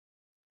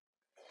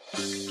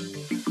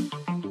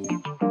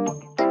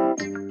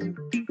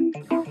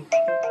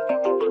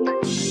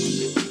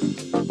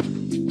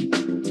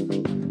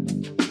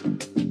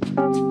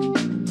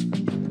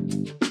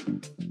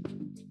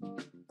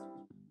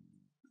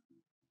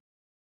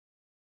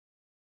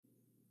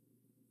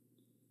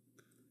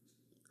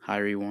Hi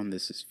everyone,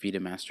 this is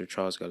FIDE Master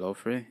Charles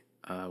Galofre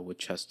with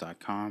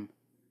Chess.com,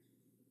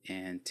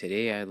 and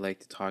today I'd like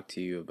to talk to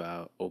you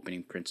about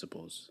opening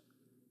principles.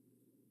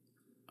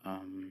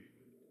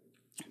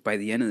 By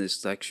the end of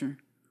this lecture,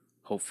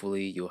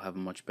 hopefully you'll have a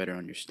much better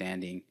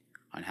understanding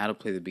on how to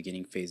play the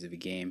beginning phase of a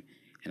game,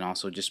 and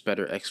also just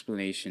better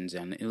explanations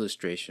and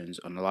illustrations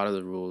on a lot of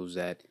the rules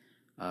that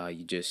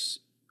you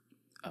just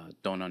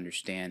don't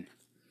understand.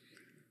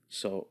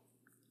 So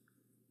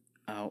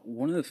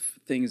one of the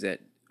things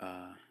that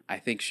I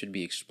think should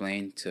be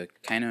explained to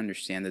kind of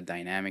understand the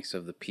dynamics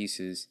of the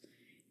pieces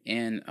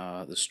and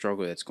the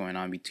struggle that's going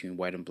on between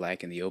white and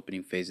black in the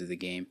opening phase of the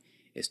game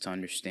is to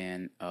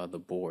understand the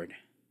board.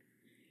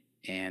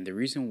 And the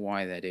reason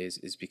why that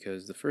is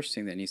because the first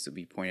thing that needs to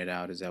be pointed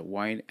out is that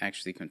white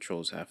actually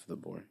controls half of the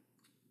board.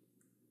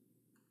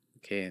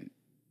 Okay, and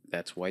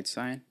that's white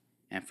side.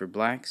 And for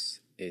blacks,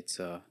 it's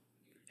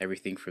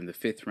everything from the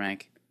 5th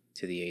rank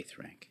to the 8th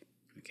rank.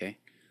 Okay,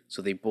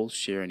 so they both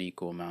share an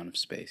equal amount of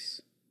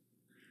space.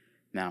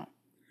 Now,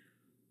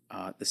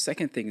 the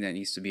second thing that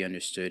needs to be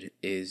understood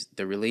is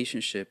the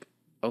relationship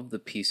of the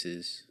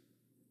pieces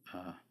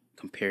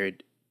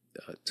compared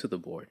to the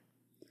board.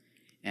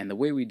 And the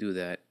way we do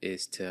that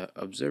is to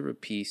observe a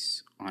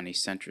piece on a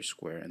center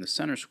square. And the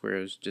center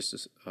squares,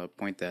 just to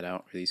point that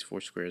out, are these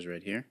 4 squares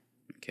right here.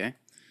 Okay,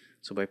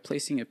 so by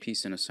placing a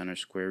piece in a center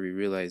square, we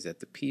realize that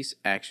the piece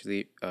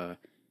actually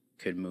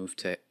could move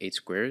to 8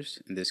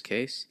 squares in this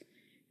case.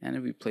 And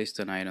if we place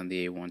the knight on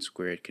the A1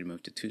 square, it could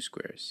move to 2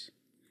 squares.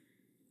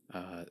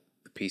 The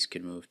piece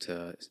can move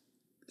to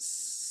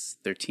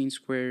 13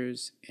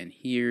 squares, and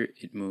here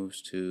it moves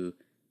to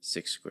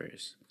 6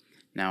 squares.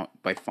 Now,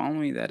 by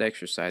following that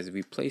exercise, if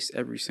we place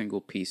every single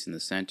piece in the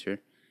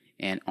center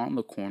and on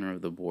the corner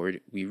of the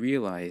board, we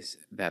realize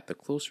that the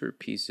closer a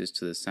piece is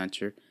to the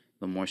center,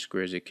 the more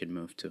squares it can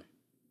move to.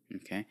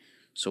 Okay,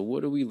 so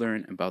what do we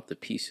learn about the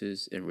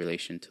pieces in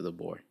relation to the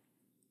board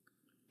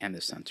and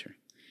the center?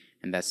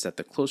 And that's that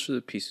the closer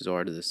the pieces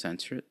are to the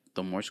center,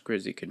 the more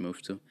squares it can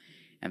move to.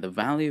 And the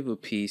value of a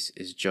piece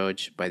is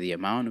judged by the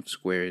amount of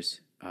squares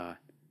or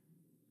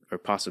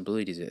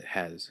possibilities it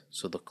has.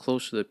 So the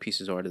closer the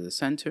pieces are to the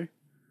center,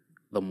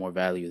 the more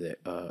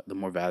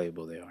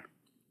valuable they are.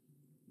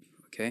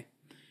 Okay.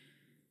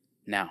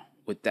 Now,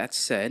 with that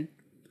said,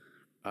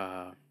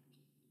 I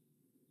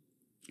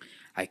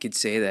could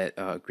say that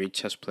a great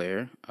chess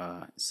player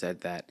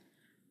said that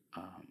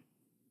the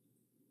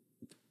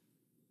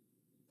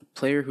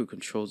player who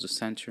controls the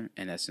center,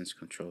 in essence,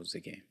 controls the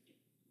game.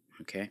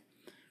 Okay.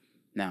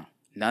 Now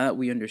that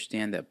we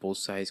understand that both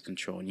sides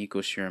control an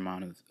equal share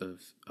amount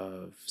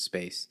of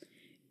space,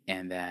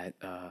 and that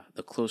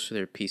the closer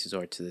their pieces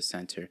are to the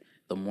center,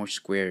 the more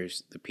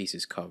squares the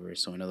pieces cover,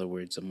 so in other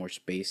words, the more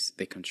space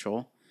they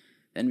control,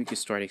 then we can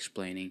start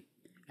explaining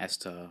as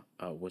to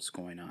what's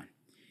going on.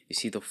 You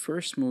see, the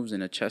first moves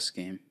in a chess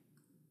game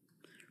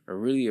are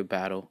really a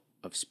battle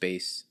of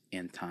space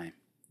and time.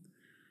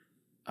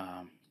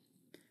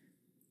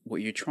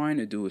 What you're trying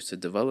to do is to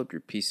develop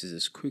your pieces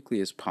as quickly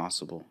as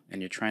possible,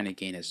 and you're trying to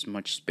gain as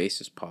much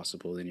space as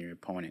possible in your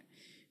opponent,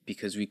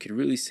 because we could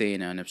really say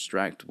in an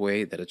abstract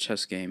way that a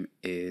chess game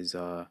is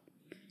a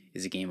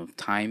game of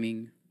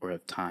timing or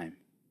of time.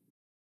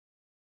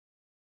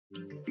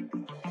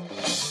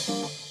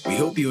 We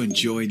hope you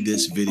enjoyed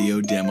this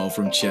video demo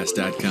from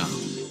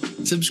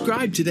Chess.com.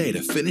 Subscribe today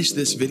to finish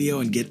this video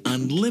and get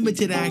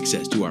unlimited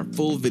access to our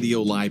full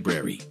video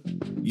library.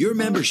 Your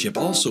membership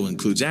also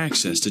includes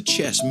access to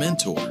Chess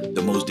Mentor,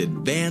 the most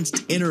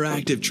advanced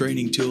interactive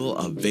training tool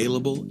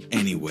available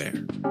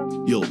anywhere.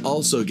 You'll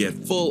also get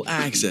full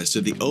access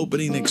to the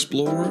Opening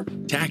Explorer,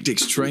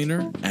 Tactics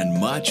Trainer,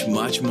 and much,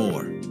 much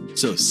more.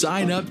 So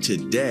sign up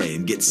today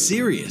and get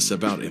serious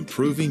about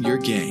improving your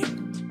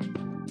game.